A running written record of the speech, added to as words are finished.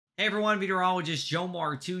Hey everyone, Meteorologist Joe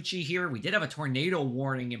Martucci here. We did have a tornado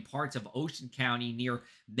warning in parts of Ocean County near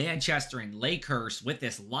Manchester and Lakehurst with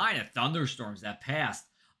this line of thunderstorms that passed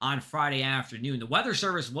on Friday afternoon. The Weather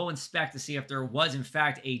Service will inspect to see if there was, in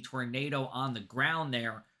fact, a tornado on the ground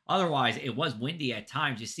there. Otherwise, it was windy at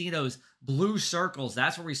times. You see those blue circles,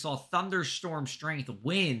 that's where we saw thunderstorm strength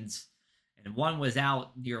winds. And one was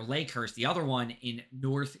out near Lakehurst, the other one in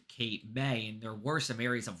North Cape May. And there were some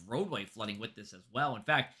areas of roadway flooding with this as well. In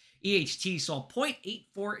fact, EHT saw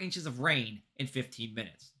 0.84 inches of rain in 15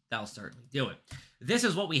 minutes. That'll certainly do it. This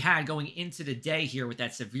is what we had going into the day here with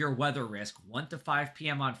that severe weather risk. 1 to 5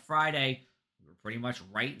 p.m. on Friday, we were pretty much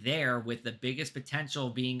right there with the biggest potential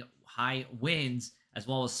being high winds as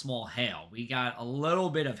well as small hail. We got a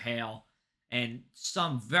little bit of hail and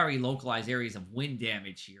some very localized areas of wind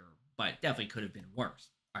damage here, but definitely could have been worse.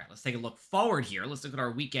 All right, let's take a look forward here. Let's look at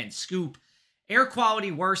our weekend scoop. Air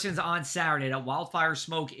quality worsens on Saturday. That wildfire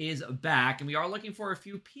smoke is back, and we are looking for a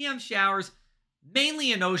few PM showers,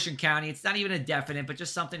 mainly in Ocean County. It's not even a definite, but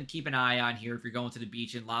just something to keep an eye on here if you're going to the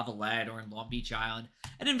beach in Lavallette or in Long Beach Island.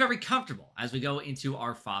 And then very comfortable as we go into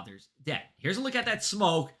our Father's Day. Here's a look at that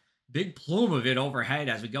smoke. Big plume of it overhead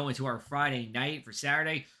as we go into our Friday night. For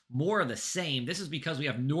Saturday, more of the same. This is because we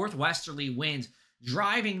have northwesterly winds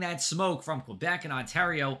driving that smoke from Quebec and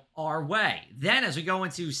Ontario our way. Then as we go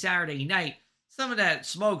into Saturday night, some of that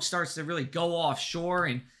smoke starts to really go offshore,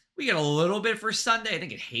 and we get a little bit for Sunday. I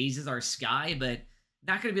think it hazes our sky, but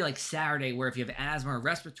not going to be like Saturday, where if you have asthma or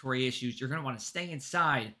respiratory issues, you're going to want to stay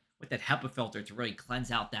inside with that HEPA filter to really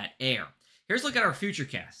cleanse out that air. Here's a look at our future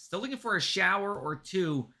cast. Still looking for a shower or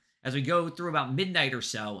two as we go through about midnight or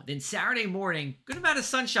so. Then Saturday morning, good amount of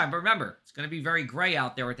sunshine, but remember, it's going to be very gray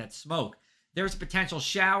out there with that smoke. There's a potential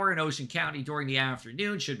shower in Ocean County during the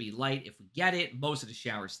afternoon. Should be light if we get it. Most of the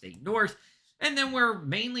showers stay north. And then we're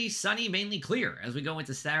mainly sunny, mainly clear as we go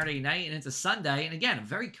into Saturday night and into Sunday. And again, a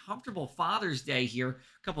very comfortable Father's Day here.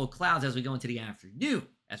 A couple of clouds as we go into the afternoon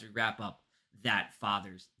as we wrap up that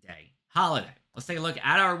Father's Day holiday. Let's take a look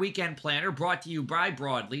at our weekend planner brought to you by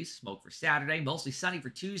Broadleaf. Smoke for Saturday, mostly sunny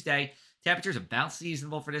for Tuesday. Temperatures about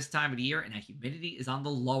seasonable for this time of the year, and that humidity is on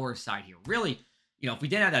the lower side here. Really, if we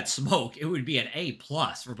didn't have that smoke, it would be an A+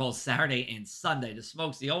 for both Saturday and Sunday. The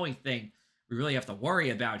smoke's the only thing we really have to worry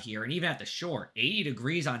about here. And even at the shore, 80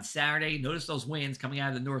 degrees on Saturday. Notice those winds coming out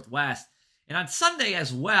of the northwest. And on Sunday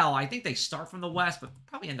as well, I think they start from the west, but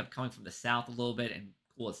probably end up coming from the south a little bit and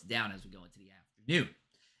cool us down as we go into the afternoon.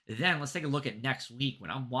 Then let's take a look at next week. What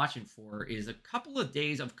I'm watching for is a couple of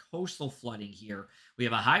days of coastal flooding here. We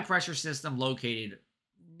have a high pressure system located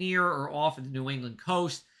near or off of the New England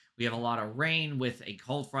coast. We have a lot of rain with a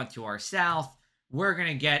cold front to our south. We're going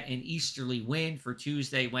to get an easterly wind for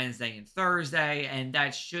Tuesday, Wednesday, and Thursday, and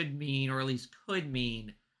that should mean, or at least could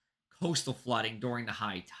mean, coastal flooding during the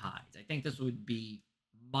high tides. I think this would be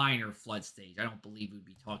minor flood stage. I don't believe we'd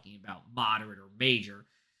be talking about moderate or major,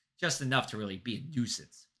 just enough to really be a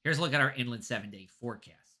nuisance. Here's a look at our inland 7-day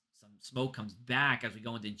forecast. Some smoke comes back as we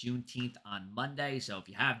go into Juneteenth on Monday, so if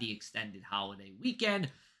you have the extended holiday weekend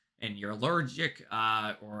and you're allergic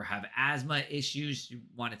or have asthma issues, you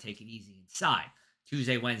want to take it easy inside.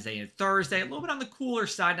 Tuesday, Wednesday, and Thursday, a little bit on the cooler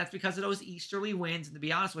side. That's because of those easterly winds. And to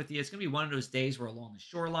be honest with you, it's going to be one of those days where along the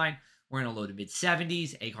shoreline, we're in a low to mid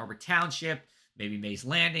 70s. Egg Harbor Township, maybe Mays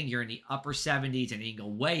Landing, you're in the upper 70s. And you can go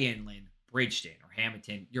way inland, Bridgeton or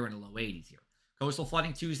Hamilton, you're in the low 80s here. Coastal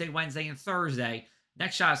flooding Tuesday, Wednesday, and Thursday.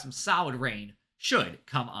 Next shot of some solid rain should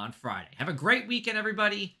come on Friday. Have a great weekend,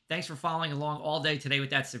 everybody. Thanks for following along all day today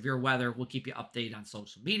with that severe weather. We'll keep you updated on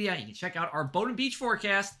social media. You can check out our boat and beach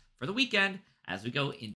forecast for the weekend as we go into